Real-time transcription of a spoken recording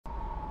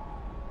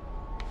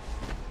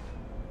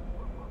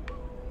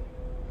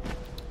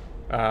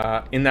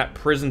In that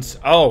prison.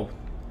 Oh,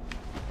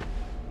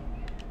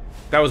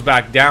 that was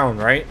back down,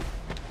 right?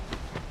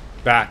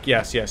 Back.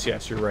 Yes, yes,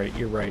 yes. You're right.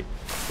 You're right.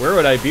 Where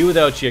would I be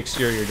without you,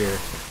 exterior dear?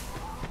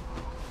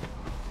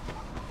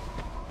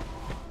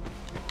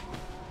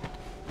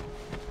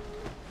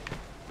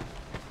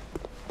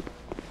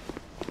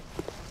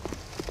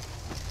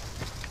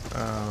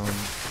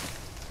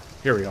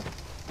 Here we go.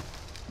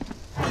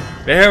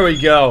 There we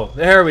go.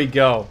 There we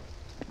go.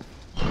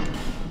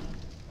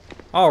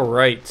 All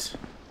right.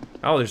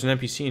 Oh, there's an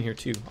NPC in here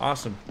too.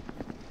 Awesome.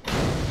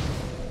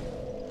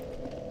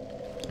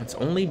 It's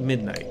only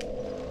midnight.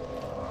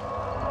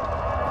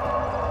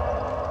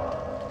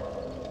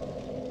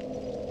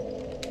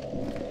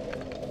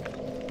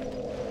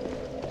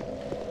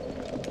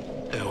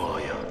 Who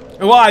are you?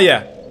 Who are you?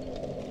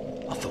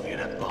 I thought you were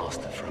that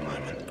bastard for a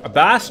moment. A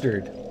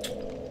bastard.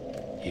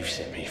 You've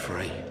set me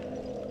free.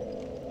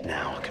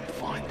 Now I can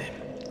find him.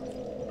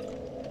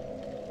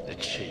 The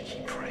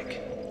cheeky prick.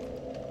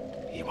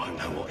 He won't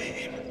know what hit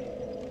him.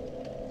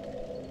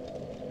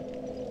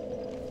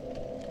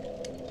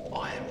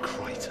 I am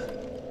Creighton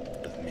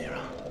of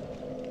Mirror.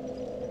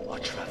 I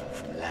travel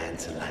from land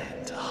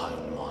to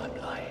hone my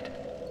blade.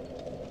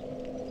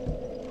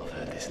 I've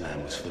heard this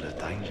land was full of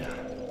danger.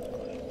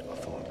 I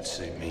thought it would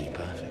suit me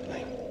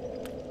perfectly.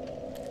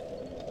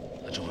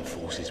 I joined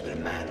forces with a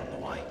man on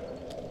the way.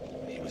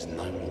 He was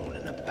no more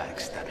than a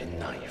backstabbing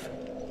knave.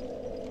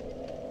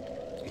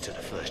 He took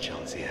the first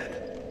chance he had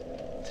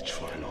to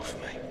try and off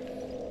me.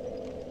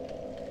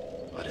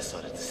 I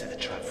decided to set a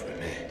trap for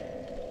him here.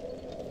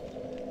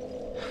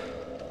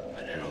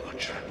 But then I got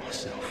trapped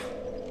myself.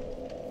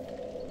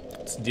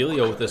 What's the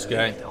dealio with this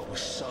guy? I was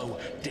so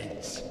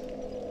dense.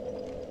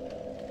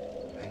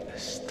 Thank the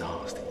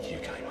stars that you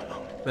came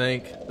along.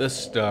 Thank the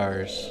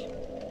stars.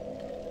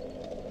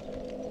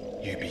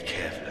 You be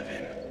careful of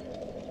him.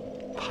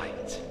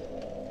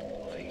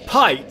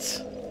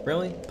 Pite?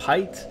 Really?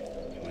 Pite?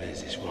 He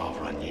wears this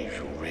rather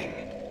unusual ring.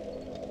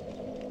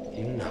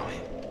 You know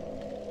it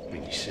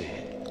when you see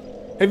it.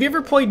 Have you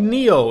ever played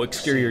Neo,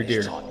 exterior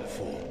dear? Type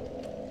before.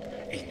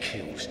 He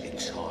kills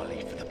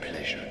entirely for the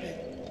pleasure of it.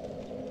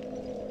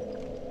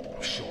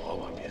 I'm sure I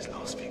won't be his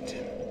last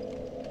victim.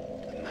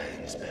 The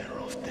man's better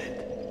off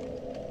dead.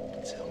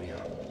 Tell you.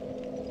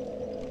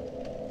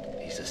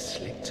 He's a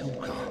slick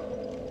talker.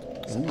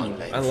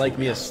 Ooh, I like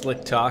me a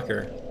slick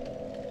talker.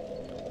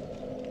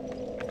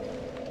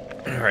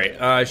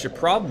 Alright, I should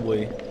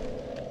probably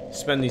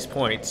spend these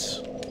points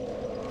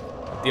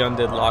at the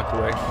Undead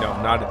Lockway. No,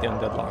 not at the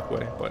Undead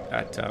Lockway, but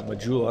at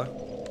Majula.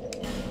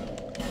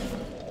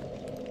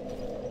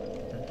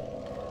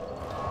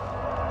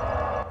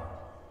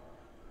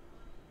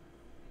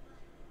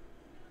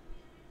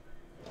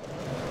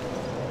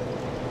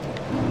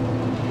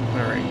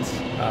 Alright,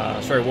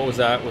 sorry, what was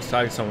that? Was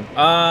talking to someone.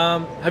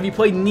 Have you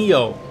played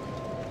Neo?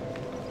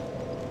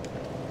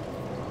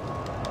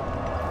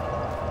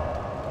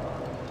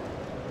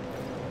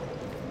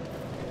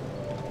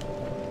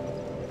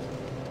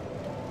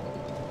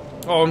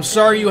 Oh, I'm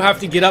sorry you have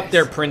to get up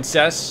there,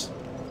 princess.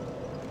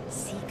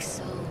 Seek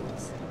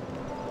souls.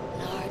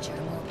 Larger,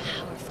 more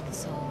powerful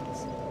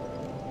souls.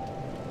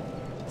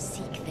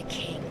 Seek the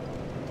king.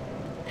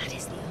 That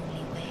is the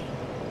only way.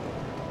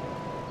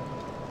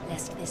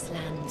 Lest this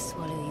land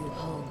swallow you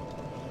whole,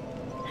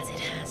 as it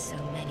has so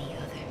many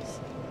others.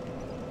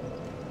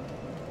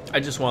 I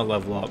just want to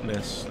level up,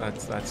 miss.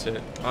 That's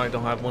it. Oh, I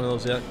don't have one of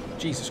those yet.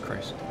 Jesus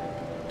Christ.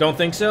 Don't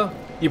think so?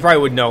 You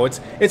probably would know. It's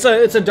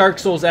a Dark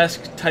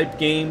Souls-esque type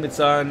game. It's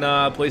on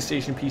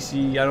PlayStation,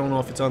 PC. I don't know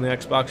if it's on the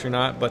Xbox or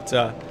not, but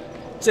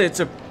it's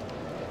a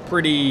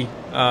pretty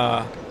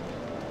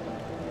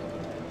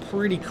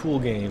pretty cool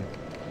game.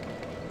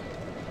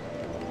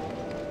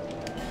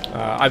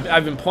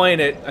 I've been playing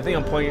it. I think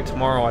I'm playing it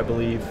tomorrow. I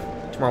believe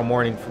tomorrow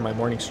morning for my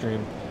morning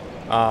stream.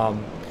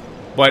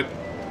 But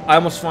I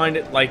almost find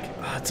it like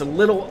it's a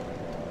little.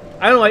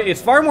 I don't know. It's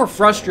far more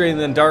frustrating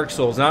than Dark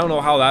Souls, and I don't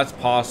know how that's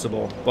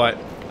possible, but.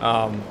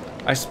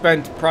 I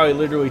spent probably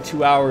literally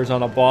 2 hours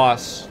on a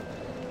boss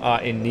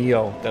in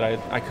Neo that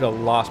I could have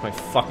lost my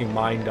fucking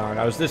mind on.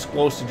 I was this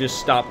close to just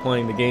stop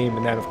playing the game,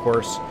 and then of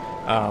course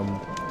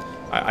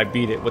I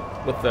beat it with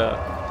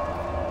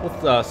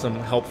some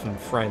help from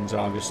friends,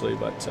 obviously,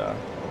 but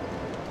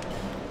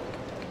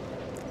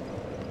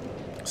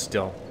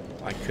still,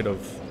 I could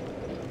have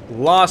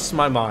lost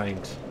my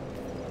mind.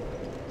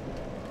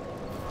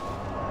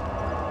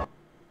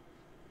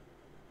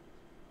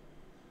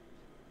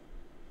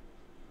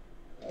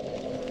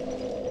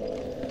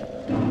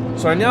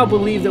 So I now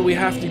believe that we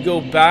have to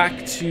go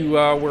back to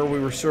where we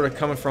were sort of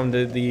coming from,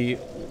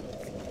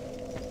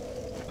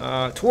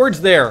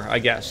 towards there, I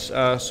guess.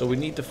 So we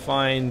need to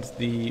find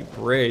the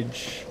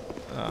bridge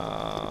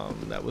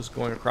that was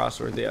going across,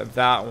 or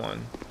that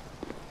one.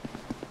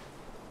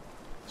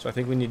 So I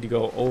think we need to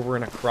go over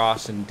and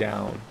across and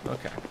down.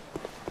 Okay.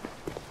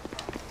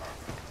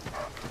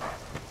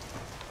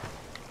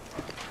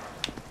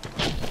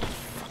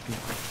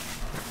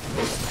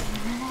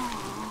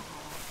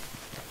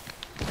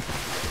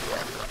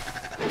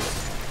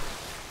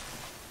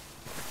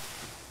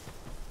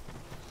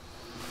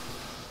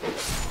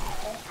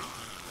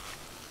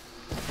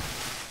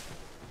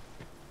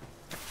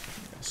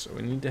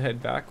 need to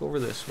head back over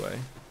this way.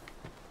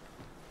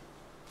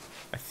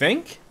 I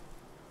think?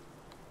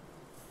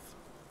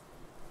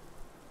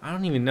 I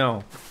don't even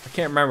know. I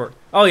can't remember.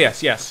 Oh,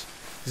 yes, yes.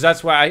 Because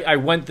that's why I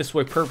went this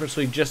way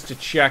purposely, just to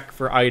check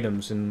for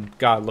items. And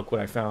God, look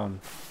what I found.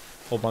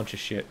 A whole bunch of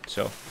shit.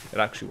 So it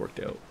actually worked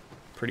out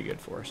pretty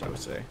good for us, I would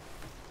say.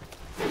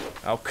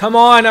 Oh, come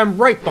on. I'm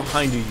right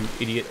behind you, you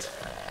idiot.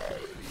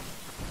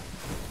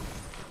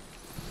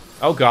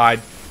 Oh,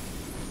 God.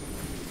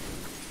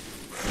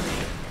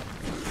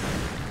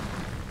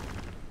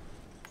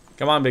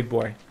 Come on, big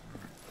boy.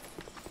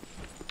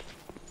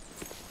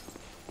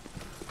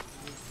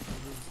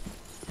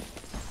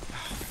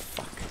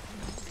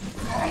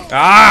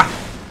 Ah!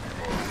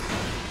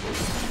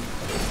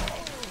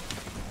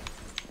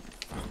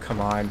 Oh,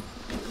 come on.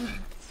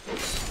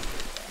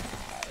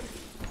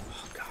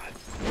 Oh, God.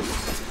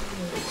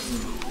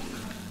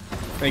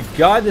 Thank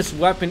God this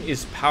weapon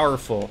is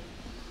powerful.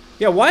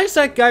 Yeah, why does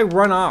that guy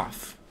run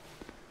off?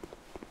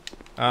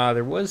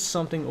 There was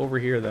something over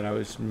here that I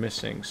was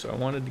missing, so I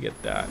wanted to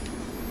get that.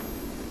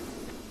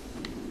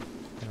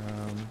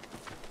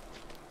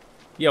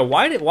 Yeah,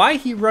 why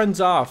he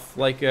runs off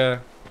like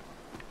a...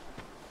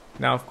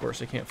 Now, of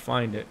course, I can't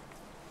find it.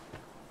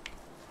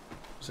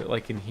 Is it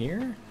like in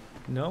here?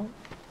 No?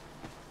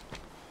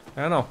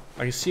 I don't know.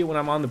 I can see it when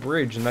I'm on the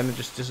bridge, and then it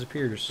just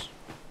disappears.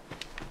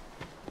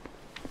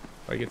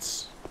 Like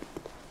it's...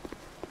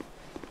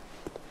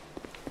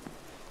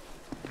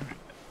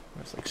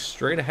 It's like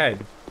straight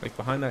ahead. Like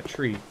behind that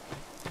tree.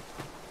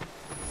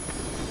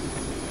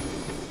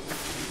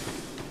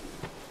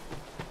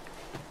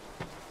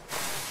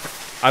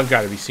 I've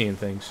got to be seeing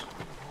things.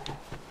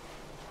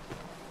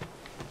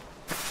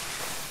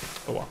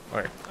 Oh well,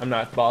 alright. I'm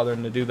not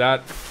bothering to do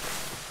that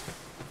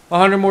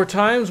 100 more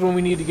times when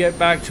we need to get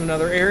back to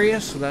another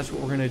area, so that's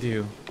what we're going to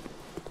do.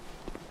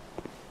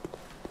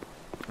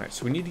 Alright,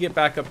 so we need to get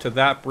back up to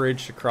that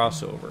bridge to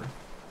cross over.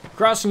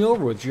 Crossing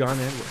over with John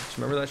Edwards.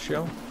 Remember that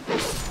show?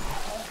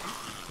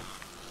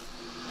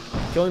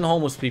 Killing the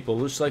homeless people.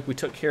 Looks like we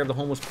took care of the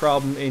homeless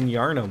problem in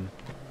Yarnum.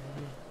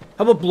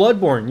 How about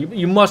Bloodborne?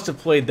 You must have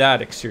played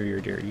that, Exterior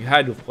Deer. You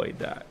had to have played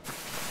that.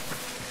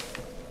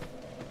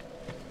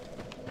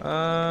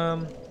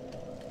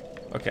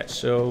 Okay,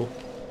 so...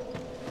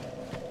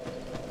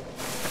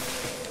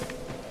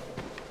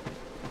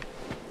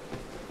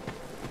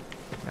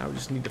 Now we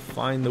just need to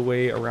find the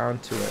way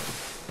around to it.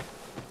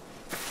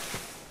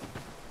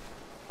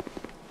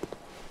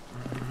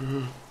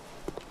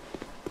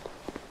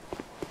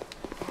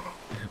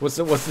 What's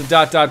the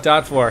dot dot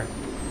dot for?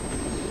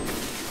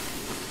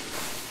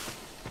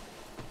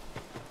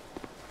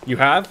 You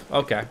have?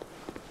 Okay.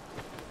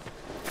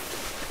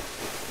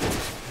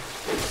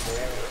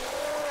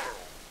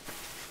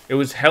 It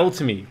was hell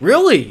to me.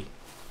 Really?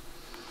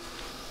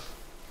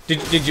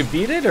 Did you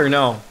beat it or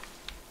no?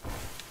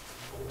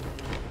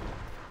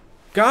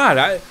 God,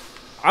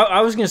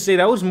 I was gonna say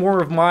that was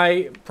more of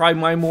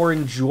probably my more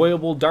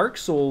enjoyable Dark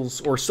Souls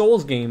or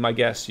Souls game, I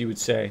guess you would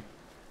say.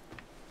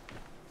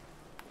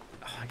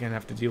 I'm gonna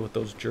have to deal with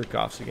those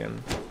jerk-offs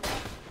again.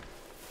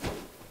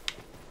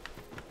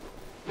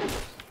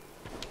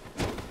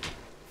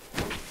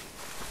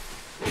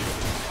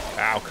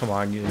 Ow, come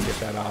on, you didn't get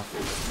that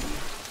off.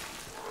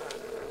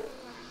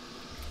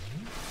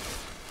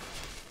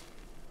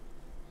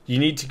 You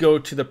need to go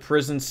to the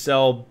prison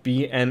cell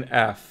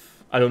BNF.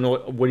 I don't know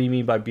what do you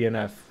mean by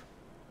BNF?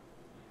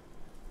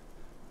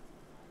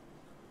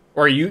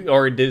 Or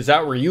is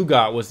that where you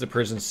got was the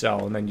prison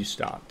cell and then you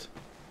stopped?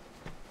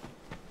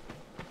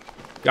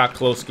 Got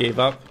close, gave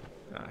up?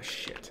 Ah,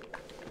 shit.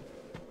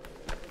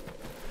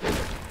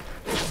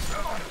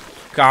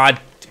 God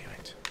damn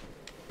it.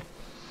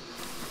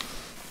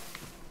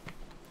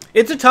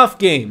 It's a tough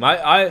game.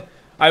 I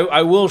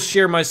will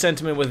share my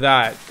sentiment with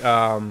that.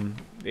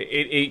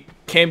 It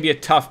can be a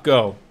tough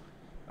go.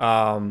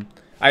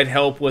 I'd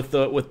help with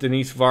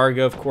Denise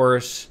Varga, of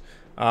course,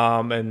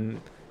 but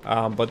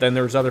then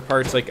there was other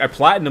parts like I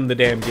platinumed the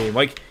damn game.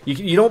 Like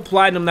you don't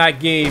platinum that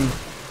game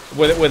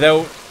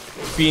without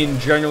being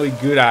generally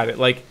good at it.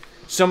 Like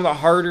some of the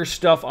harder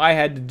stuff I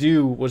had to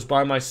do was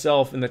by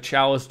myself in the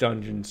Chalice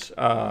dungeons.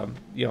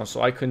 You know,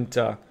 so I couldn't.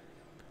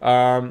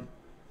 I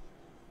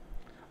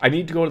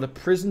need to go to the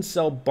prison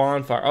cell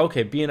bonfire.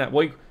 Okay, BNF.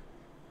 Wait,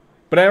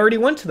 but I already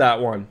went to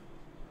that one.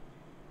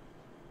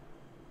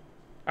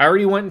 I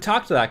already went and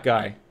talked to that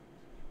guy.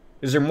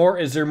 Is there more?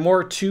 Is there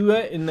more to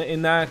it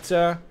in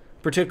that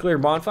particular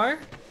bonfire?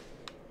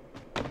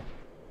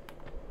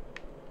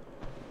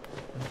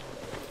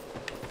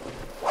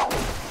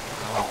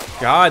 Oh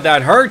God,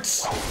 that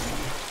hurts.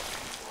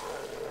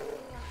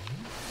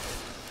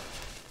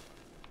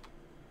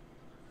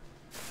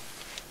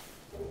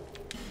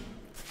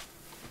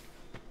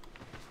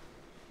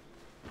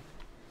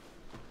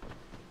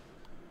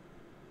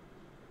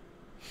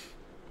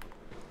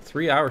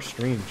 Three-hour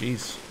stream,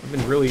 jeez. I've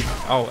been really...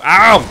 Oh,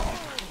 ow!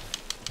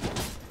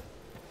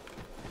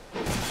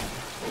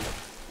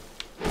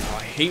 Oh,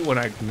 I hate when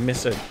I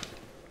miss it.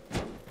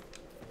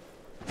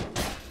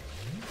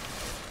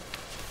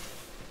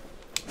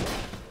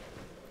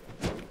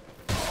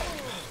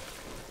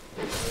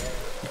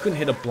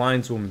 hit a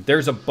blindswoman.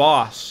 There's a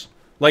boss.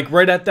 Like,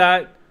 right at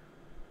that...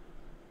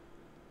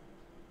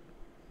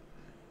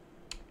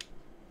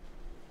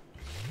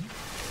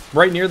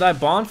 Right near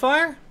that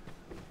bonfire?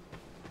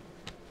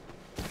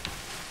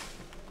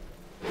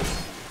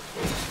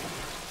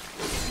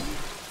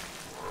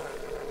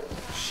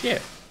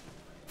 Shit.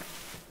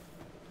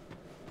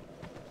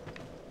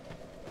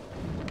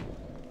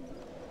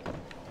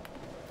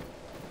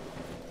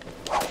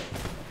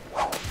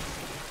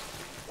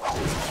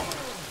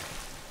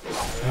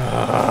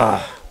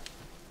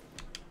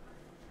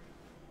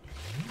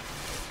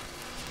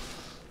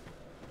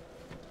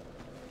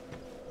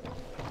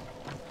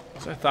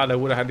 So I thought I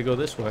would have had to go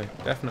this way,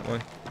 definitely.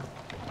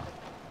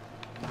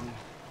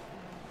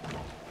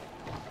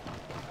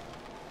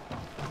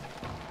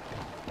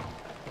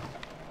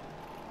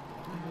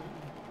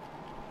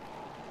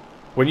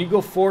 When you go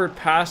forward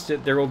past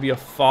it, there will be a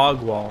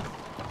fog wall.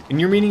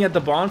 And you're meeting at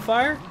the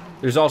bonfire?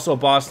 There's also a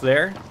boss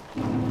there.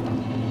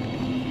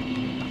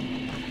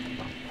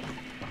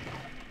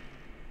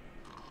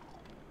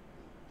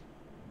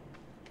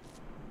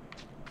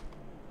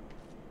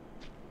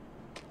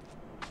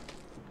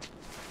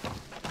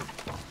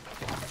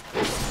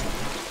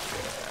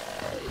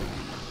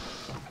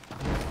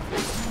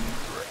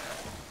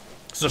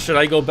 So should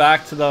I go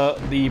back to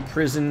the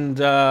prison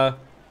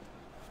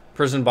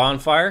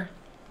bonfire?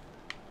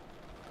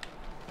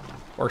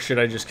 Or should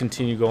I just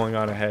continue going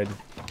on ahead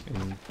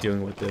and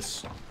dealing with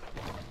this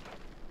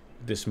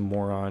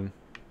moron?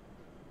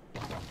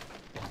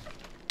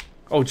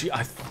 Oh gee,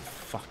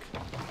 fuck.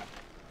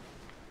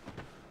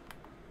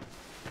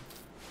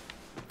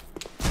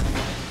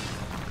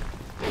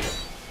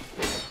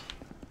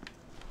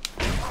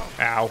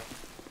 Ow.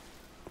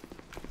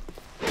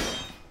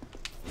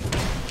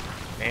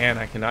 Man,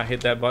 I cannot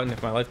hit that button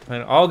if my life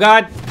depended. Oh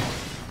god!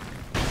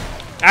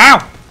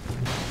 Ow!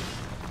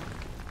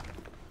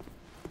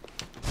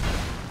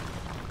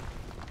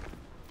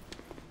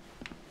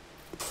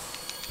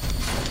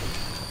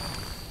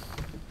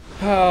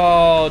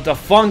 Oh,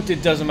 defunct,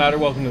 it doesn't matter.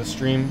 Welcome to the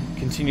stream.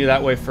 Continue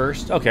that way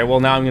first. Okay, well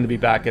now I'm going to be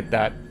back at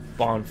that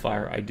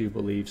bonfire, I do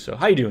believe. So,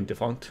 how you doing,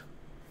 defunct?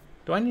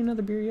 Do I need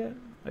another beer yet?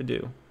 I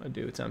do. I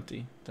do. It's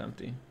empty. It's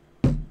empty.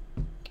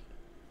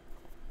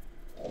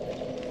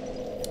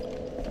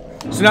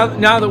 So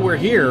now that we're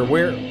here,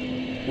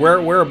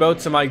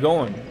 whereabouts am I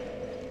going?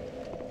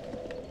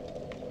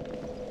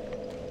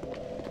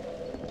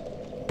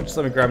 Just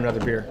let me grab another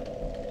beer.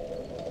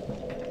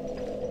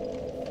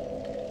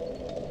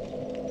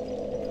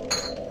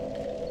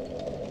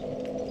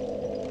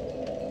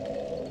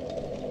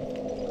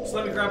 Just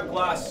let me grab a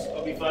glass.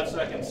 I'll be 5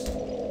 seconds.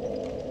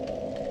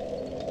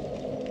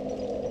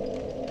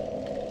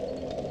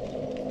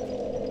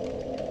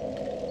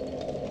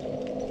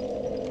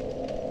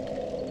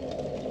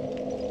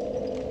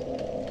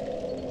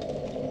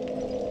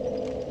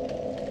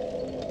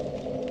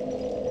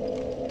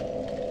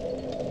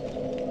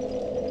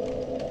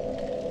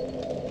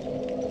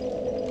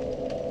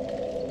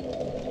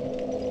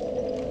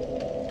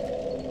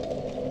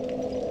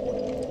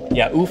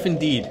 Yeah, oof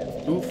indeed.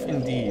 Oof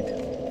indeed.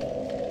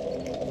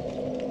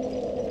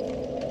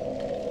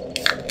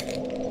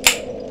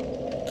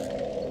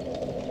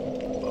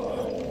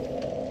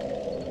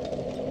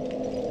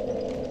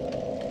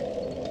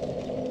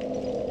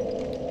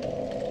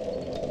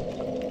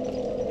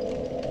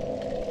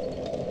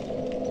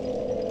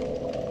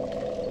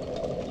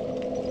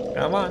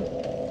 Come on.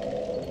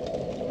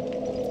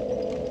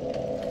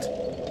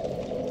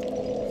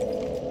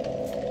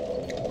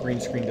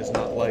 Green screen does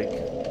not like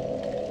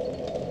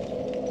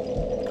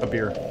a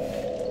beer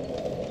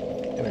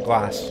in a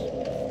glass.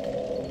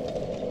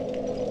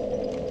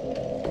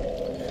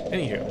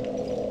 Anywho,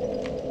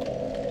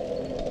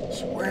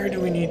 so where do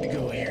we need to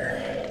go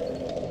here?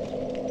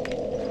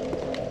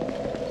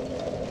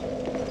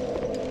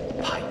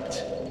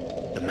 Pate,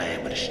 the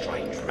man with a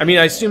strange ring. I mean,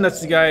 I assume that's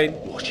the guy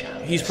Watch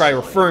out. he's probably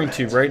referring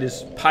to, right?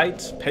 Is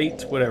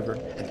Pate, whatever.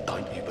 And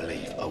don't you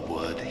believe a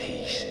word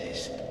he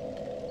says.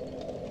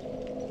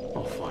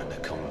 I'll find the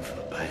common for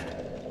a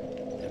bed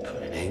and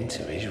put an end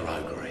to his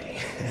roguery.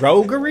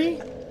 Roguery?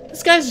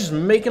 This guy's just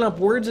making up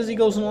words as he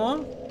goes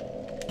along.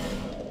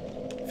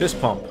 Fist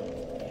pump.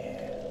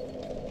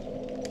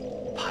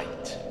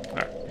 Pate.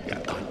 Alright, yeah.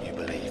 And don't you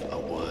believe a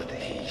word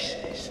he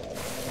says.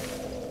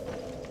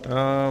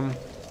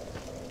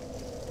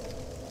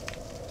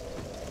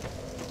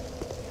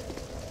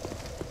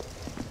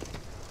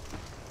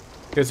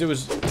 Because it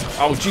was...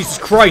 Oh, Jesus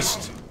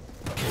Christ!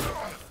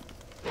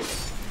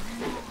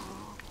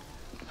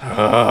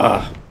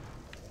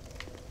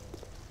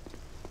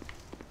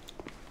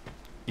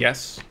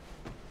 Yes.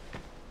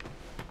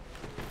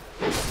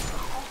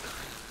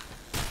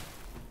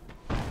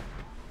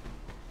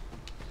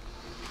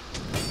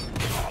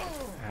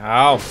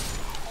 Ow.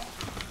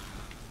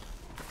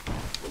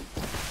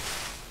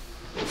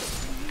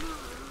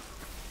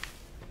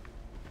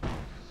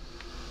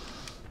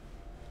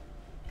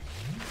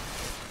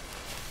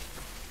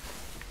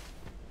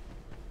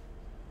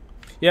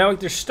 Yeah, like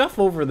there's stuff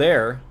over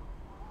there.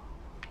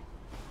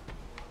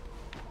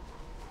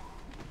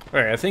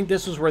 Alright, I think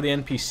this was where the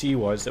NPC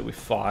was that we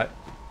fought.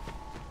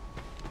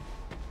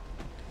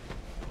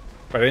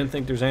 But I didn't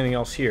think there's anything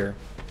else here.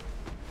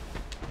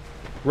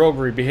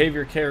 Roguery,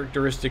 behavior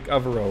characteristic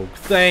of a rogue.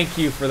 Thank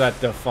you for that,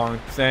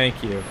 Defunct.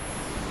 Thank you.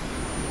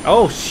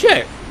 Oh,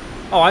 shit!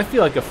 Oh, I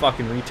feel like a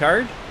fucking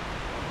retard.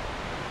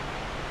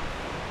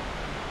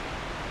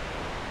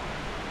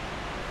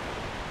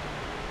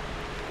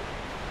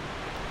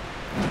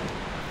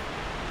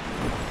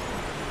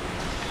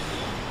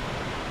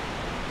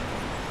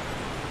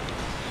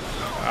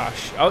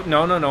 Oh,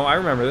 no, no, no. I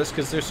remember this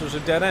because this was a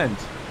dead end.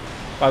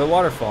 By the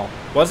waterfall.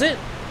 Was it?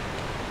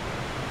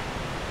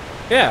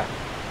 Yeah.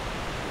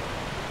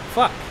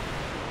 Fuck.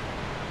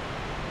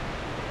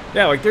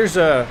 Yeah, like there's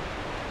a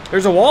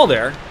wall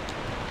there.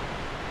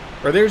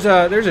 Or there's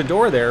a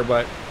door there,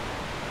 but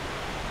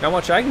not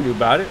much I can do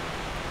about it.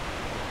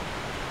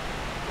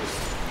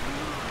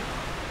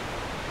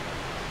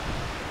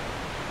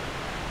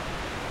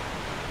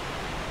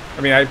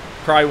 I mean, I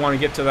probably want to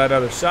get to that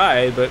other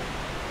side, but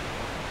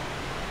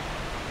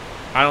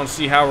I don't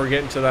see how we're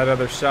getting to that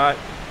other side.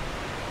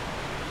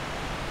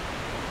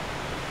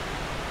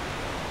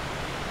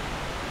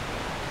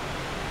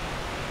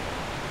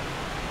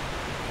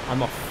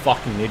 I'm a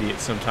fucking idiot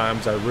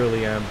sometimes. I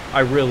really am. I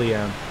really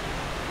am.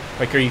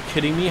 Like, are you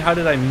kidding me? How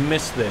did I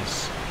miss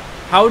this?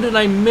 How did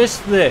I miss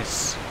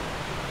this?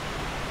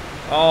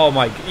 Oh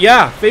my...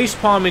 Yeah,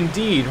 facepalm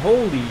indeed.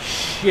 Holy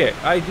shit.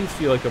 I do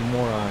feel like a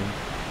moron.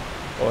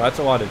 Oh, that's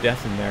a lot of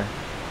death in there.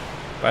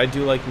 But I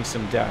do like me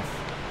some death.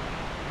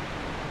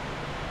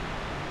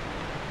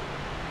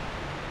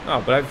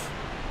 Oh, but I've...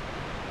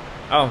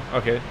 Oh,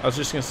 okay. I was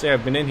just going to say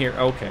I've been in here.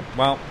 Okay.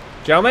 Well,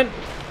 gentlemen.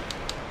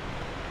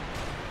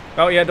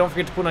 Oh, yeah, don't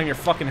forget to put on your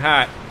fucking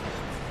hat.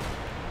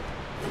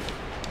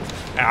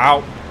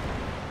 Ow.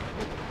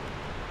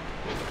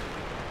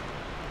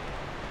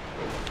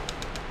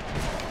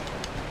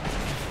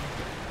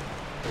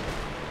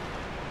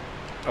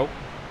 Oh.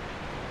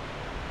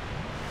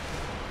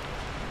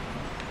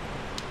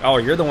 Oh,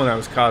 you're the one that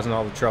was causing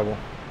all the trouble.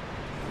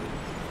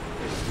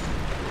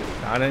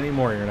 Not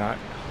anymore, you're not.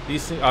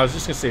 These things, I was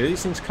just gonna say,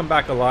 these things come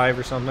back alive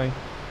or something.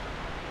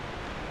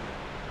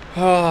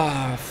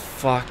 Oh,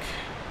 fuck.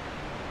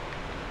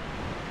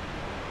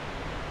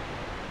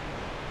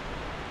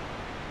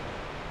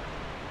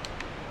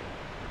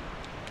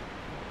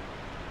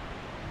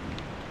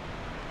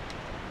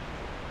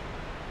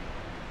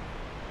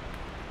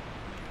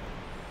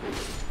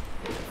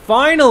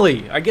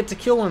 Finally! I get to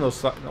kill one of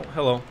those... No,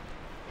 hello.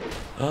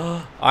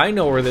 I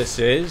know where this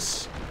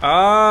is.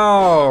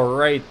 Oh,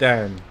 right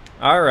then.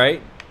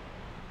 Alright.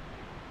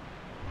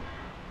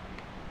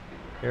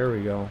 There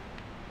we go.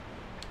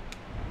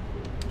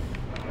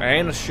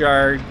 And a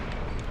shard.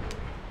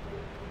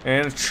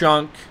 And a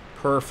chunk.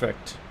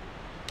 Perfect.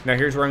 Now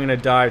here's where I'm gonna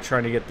die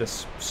trying to get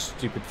this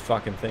stupid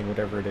fucking thing,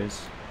 whatever it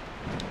is.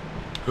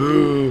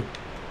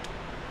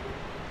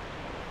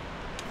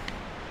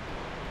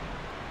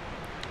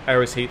 I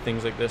always hate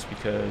things like this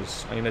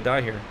because I'm gonna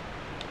die here.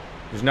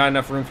 There's not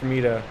enough room for me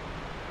to...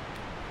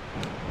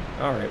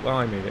 Alright, well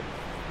I made it.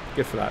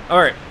 Good for that.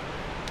 Alright.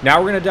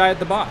 Now we're gonna die at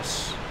the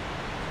boss.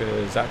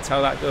 Because that's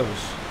how that goes.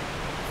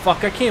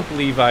 Fuck, I can't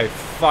believe I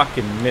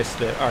fucking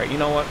missed it. Alright, you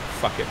know what?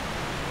 Fuck it.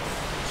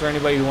 Is there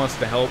anybody who wants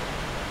to help?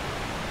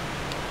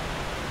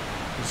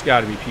 There's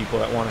gotta be people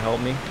that want to help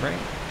me, right?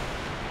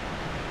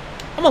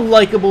 I'm a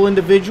likable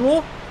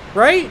individual,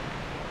 right?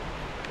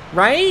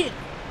 Right?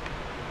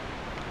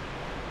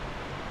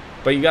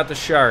 But you got the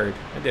shard.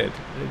 I did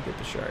get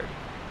the shard.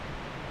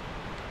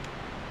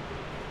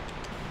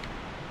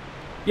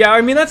 Yeah, I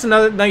mean, that's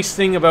another nice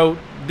thing about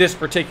this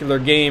particular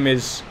game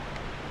is...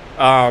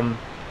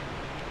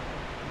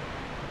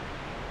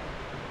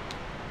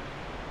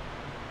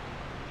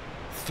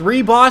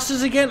 3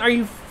 bosses again? Are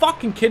you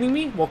fucking kidding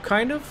me? Well,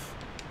 kind of.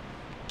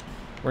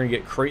 We're gonna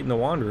get Kraten the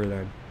Wanderer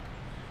then.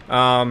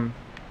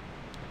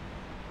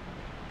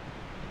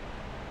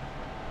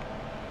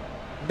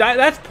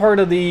 That's part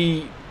of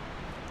the...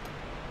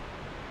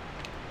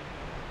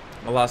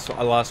 I lost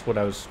what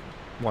I was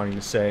wanting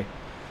to say.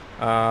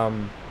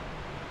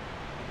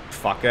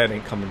 Fuck, that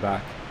ain't coming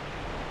back.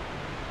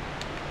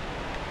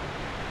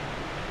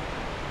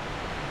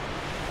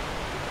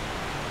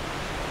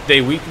 They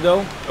weak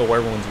though? Oh,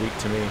 everyone's weak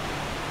to me.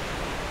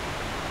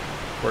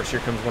 Of course, here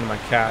comes one of my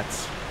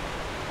cats.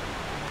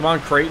 Come on,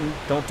 Kraten,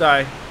 don't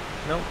die.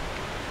 Nope.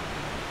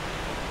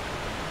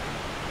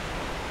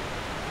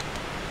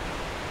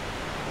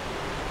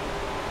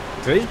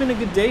 Today's been a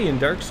good day in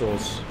Dark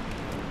Souls.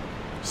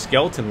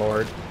 Skeleton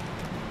Lord.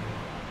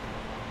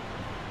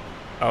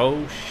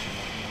 Oh, shit.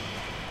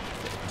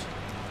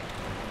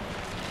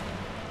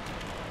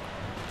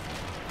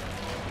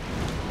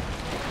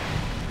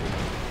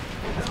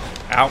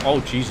 Ow. Oh,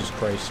 Jesus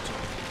Christ.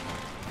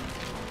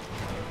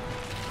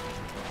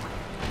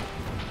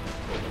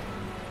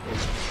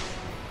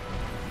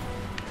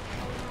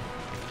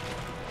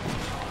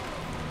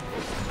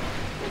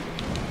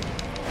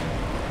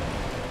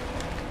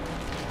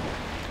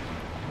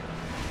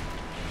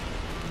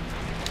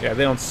 Yeah,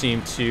 they don't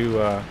seem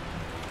to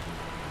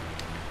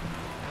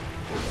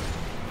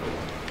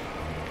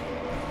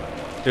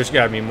There's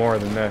got to be more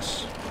than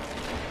this.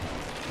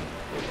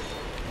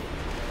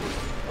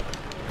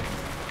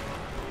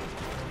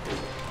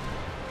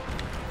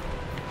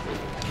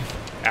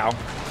 Ow.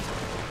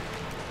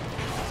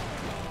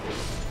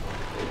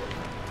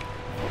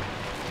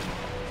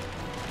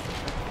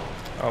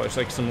 Oh, there's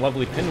like some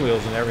lovely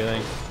pinwheels and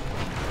everything.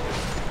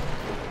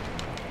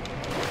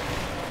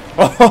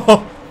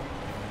 Oh!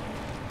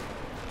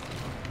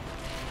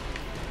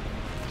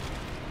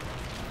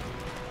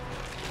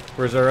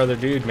 Where's our other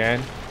dude,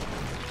 man?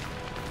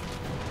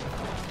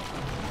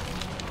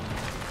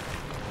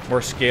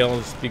 More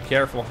scales. Be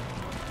careful.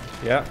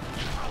 Yeah.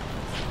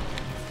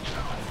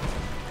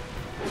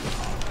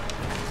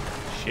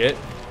 Shit.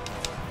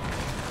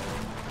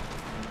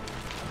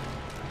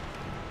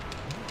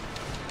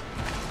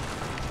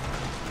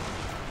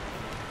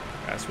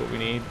 That's what we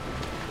need.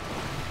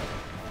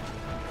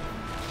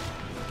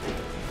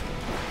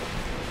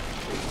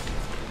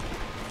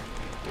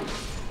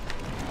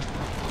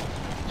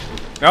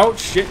 Oh,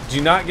 shit.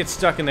 Do not get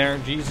stuck in there.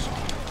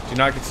 Jeez. Do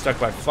not get stuck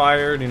by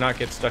fire. Do not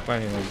get stuck by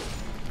anything.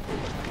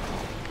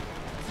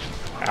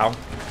 Ow.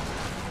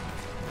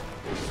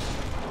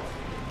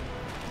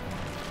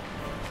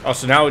 Oh,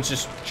 so now it's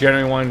just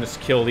generally wanting to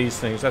kill these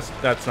things.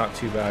 That's not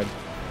too bad.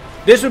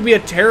 This would be a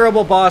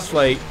terrible boss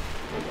fight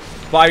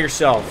by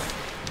yourself.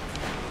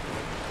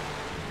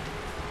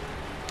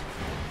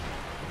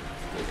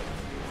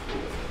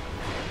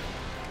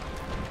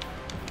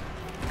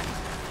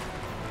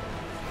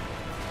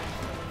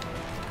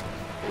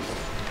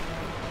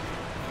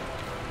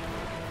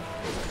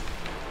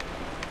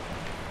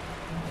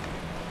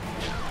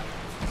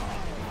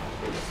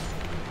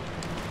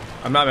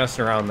 I'm not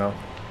messing around though.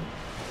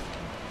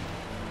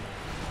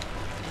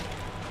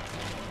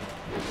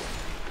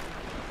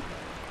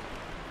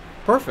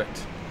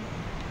 Perfect.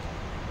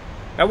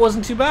 That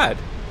wasn't too bad.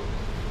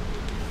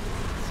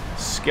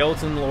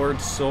 Skeleton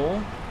Lord's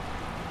Soul.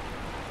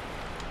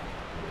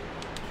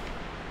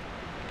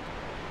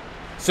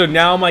 So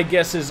now my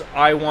guess is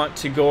I want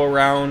to go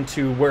around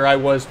to where I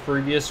was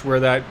previous, where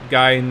that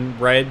guy in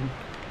red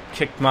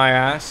kicked my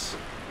ass.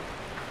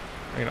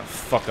 I'm gonna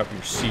fuck up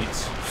your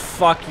seats.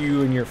 Fuck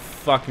you and your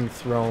fucking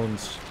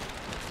thrones.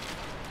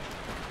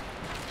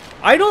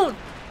 I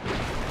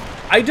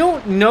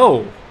don't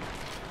know.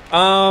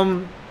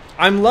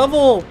 I'm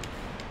level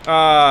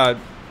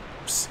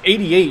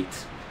 88.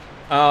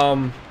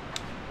 I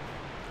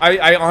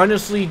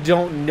honestly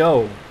don't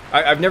know.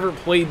 I've never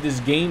played this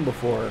game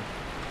before.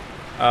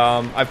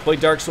 I've played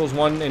Dark Souls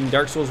 1 and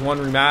Dark Souls 1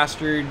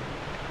 Remastered.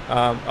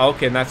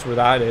 Okay, and that's where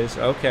that is.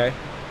 Okay.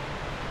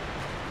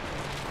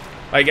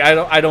 Like,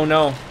 I don't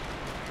know.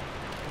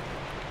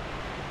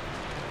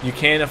 You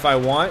can if I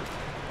want.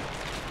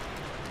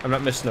 I'm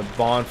not missing a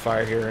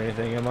bonfire here or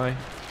anything, am I?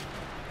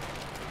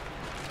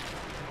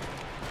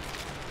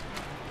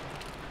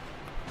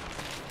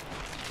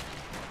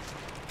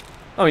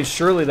 I mean,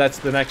 surely that's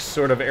the next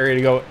sort of area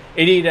to go.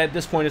 88 at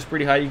this point is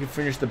pretty high. You can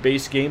finish the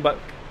base game, but...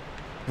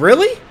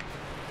 Really?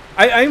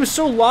 I'm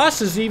so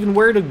lost as to even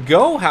where to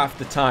go half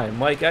the time.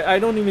 Like, I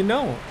don't even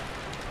know.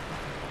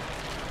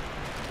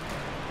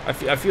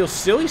 I feel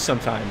silly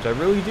sometimes. I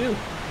really do.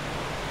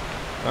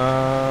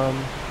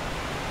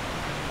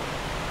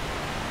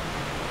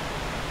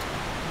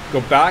 Go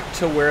back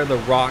to where the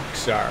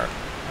rocks are.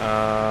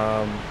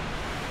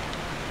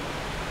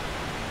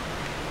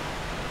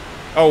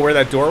 Oh, where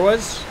that door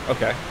was?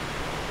 Okay.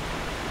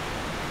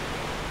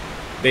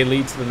 They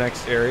lead to the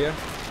next area.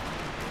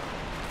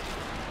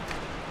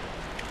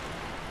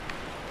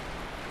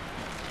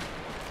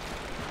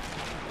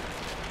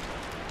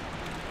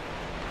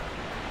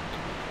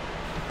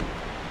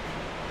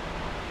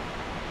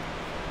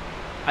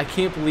 I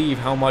can't believe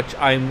how much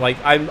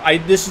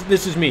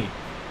this is me.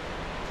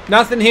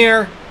 Nothing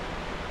here.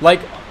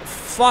 Like,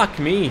 fuck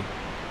me.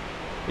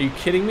 Are you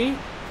kidding me?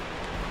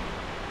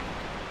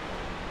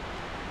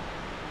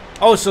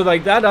 Oh, so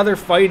like that other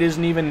fight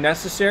isn't even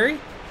necessary?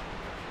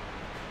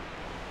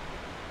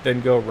 Then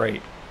go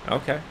right.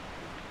 Okay.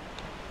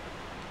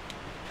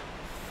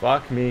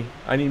 Fuck me.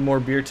 I need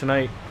more beer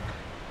tonight.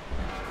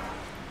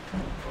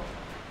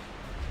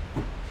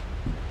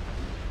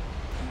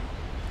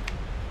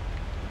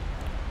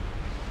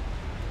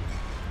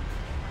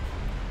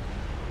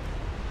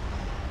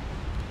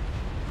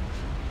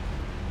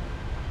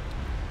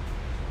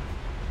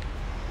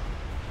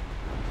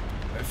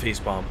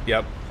 Facepalm.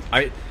 Yep.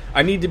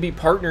 I need to be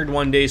partnered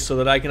one day so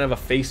that I can have a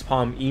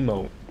facepalm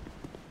emote.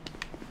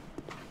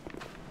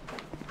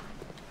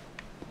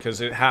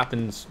 Because it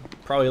happens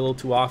probably a little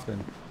too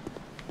often.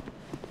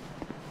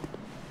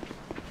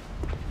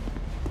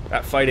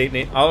 That fight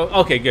ain't... Oh,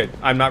 okay, good.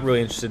 I'm not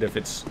really interested if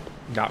it's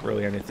not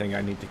really anything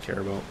I need to care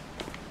about.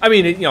 I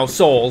mean, you know,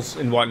 souls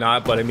and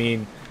whatnot, but I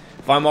mean,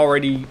 if I'm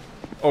already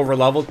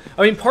over-leveled...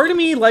 I mean, part of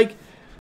me, like...